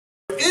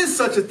There is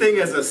such a thing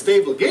as a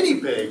stable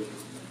guinea pig,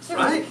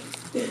 right?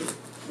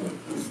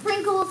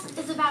 Sprinkles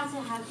is about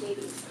to have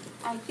babies.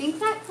 I think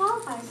that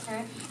qualifies her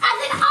as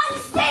an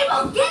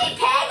unstable guinea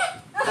pig!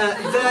 That,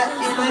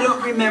 and I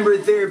don't remember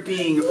there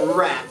being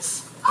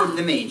rats in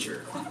the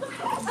manger.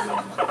 Sprinkles,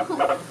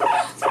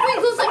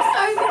 I'm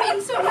sorry for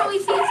being so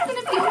noisy. It's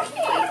gonna be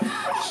okay.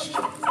 Shh.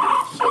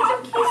 She's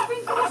okay,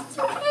 Sprinkles. It's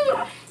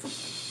okay.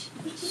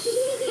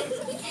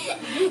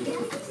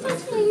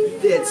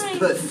 It's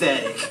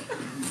pathetic.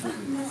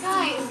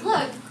 Guys,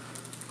 look.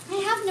 I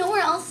have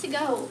nowhere else to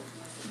go.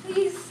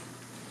 Please.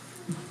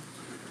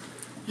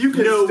 You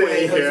can No stay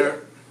way,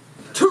 here.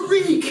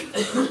 Tariq!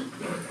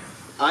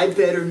 I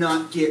better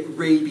not get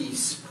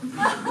rabies.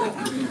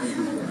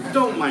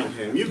 Don't mind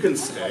him. You can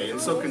stay,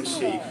 and so can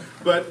she.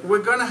 But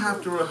we're gonna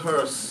have to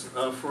rehearse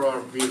for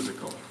our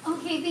musical.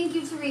 Okay, thank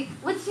you, Tariq.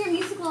 What's your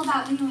musical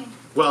about anyway?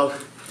 Well,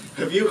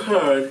 have you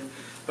heard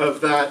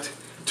of that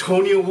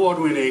Tony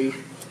Award-winning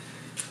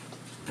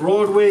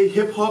Broadway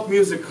hip-hop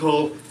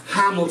musical,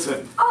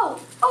 Hamilton? Oh,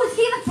 is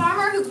he the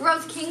farmer who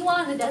grows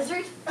quinoa in the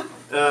desert?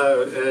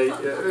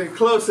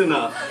 Close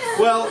enough.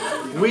 Well,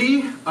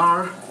 we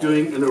are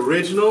doing an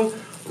original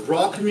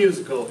rock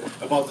musical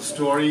about the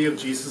story of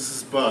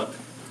Jesus' birth,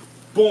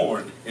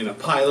 born in a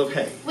pile of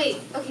hay. Wait,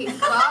 okay,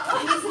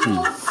 rock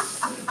musical?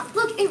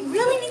 Look, it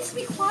really needs to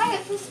be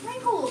quiet for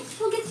Sprinkles.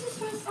 She'll get too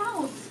stressed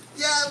out.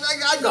 Yeah,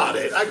 I got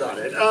it.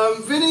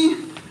 Vinny,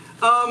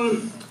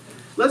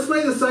 let's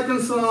play the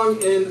second song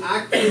in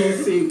Act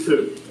 2, Scene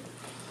 2.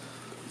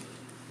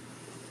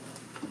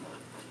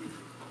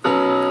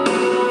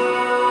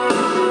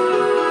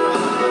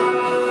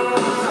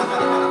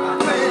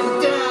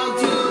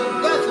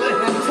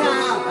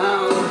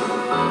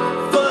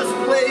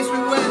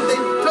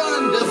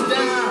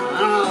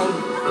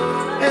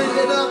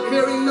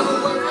 Hearing no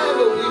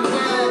wherever we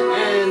went,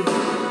 and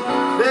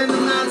then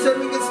the man said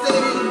we could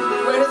stay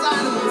where his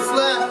animals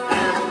slept.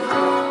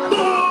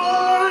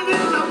 Born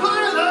in a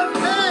pile of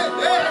hay.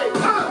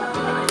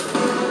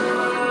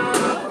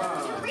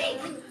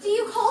 Tariq, do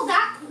you call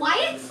that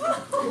quiet?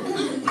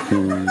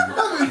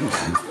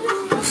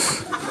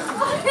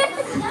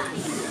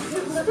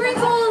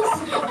 Sprinkles,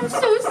 I'm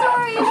so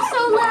sorry, I'm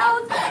so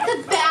loud. The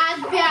bad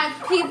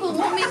people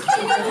won't make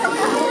any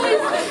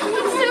noise.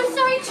 I'm so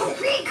sorry,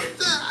 Tariq.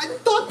 I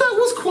thought that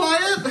was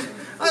quiet.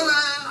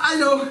 I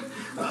know.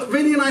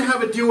 Vinny and I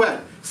have a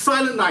duet.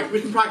 Silent Night.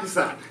 We can practice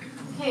that.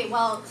 Okay,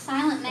 well,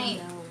 Silent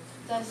Night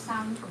does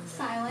sound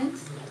silent.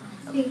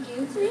 Thank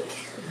you, Tariq.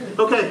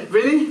 Okay,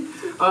 Vinny,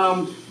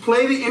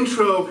 play the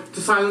intro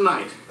to Silent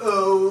Night.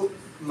 Oh,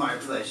 my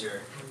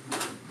pleasure.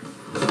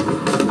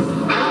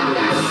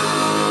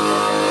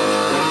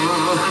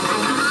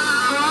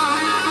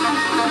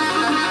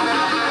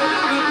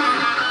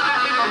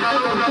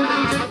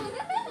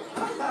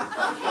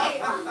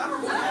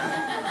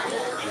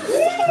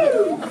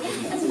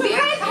 It's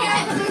very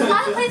apparent that there's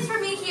not a place for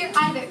me here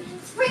either.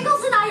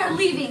 Sprinkles and I are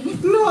leaving.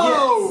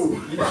 No!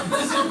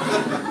 Yes.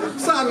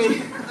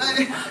 Sammy,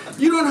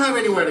 you don't have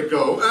anywhere to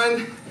go,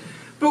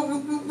 but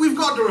we've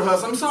got to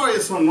rehearse. I'm sorry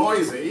it's so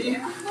noisy.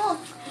 Well,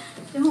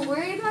 don't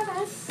worry about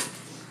us.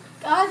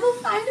 God will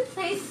find a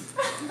place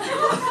for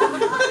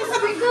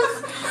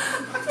Sprinkles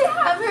to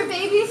have her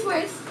babies where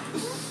it's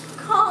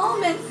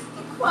calm and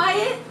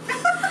quiet.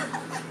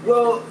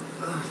 Well,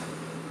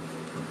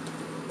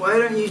 why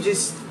don't you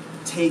just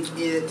take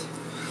it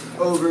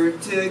over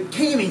to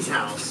Cammie's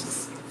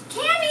house?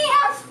 Cammie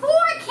has 4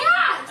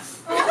 cats!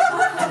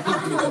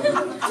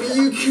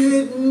 You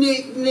could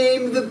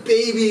nickname the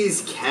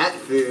babies cat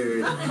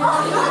food.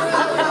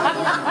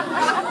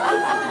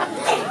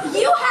 If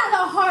you had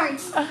a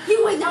heart,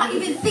 you would not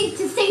even think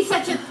to say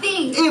such a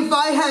thing. If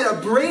I had a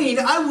brain,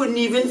 I wouldn't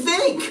even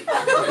think.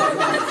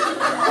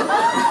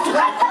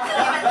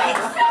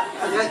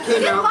 That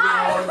came out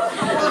wrong.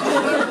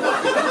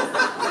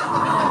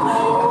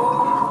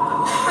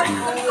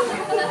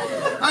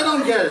 I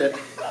don't get it.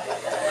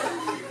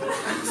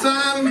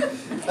 Sam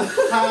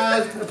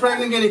had a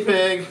pregnant guinea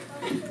pig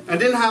and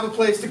didn't have a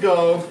place to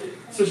go,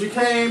 so she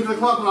came to the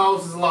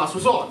clubhouse as a last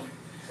resort.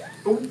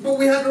 But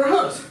we had to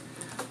rehearse.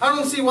 I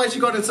don't see why she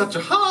got in such a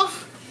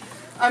huff.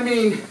 I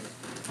mean,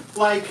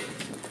 like,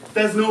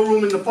 there's no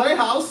room in the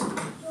playhouse.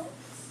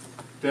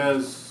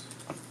 There's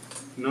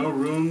no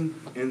room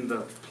in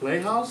the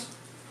playhouse?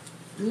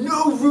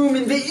 No room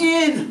in the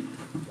inn.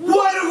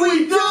 What have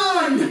we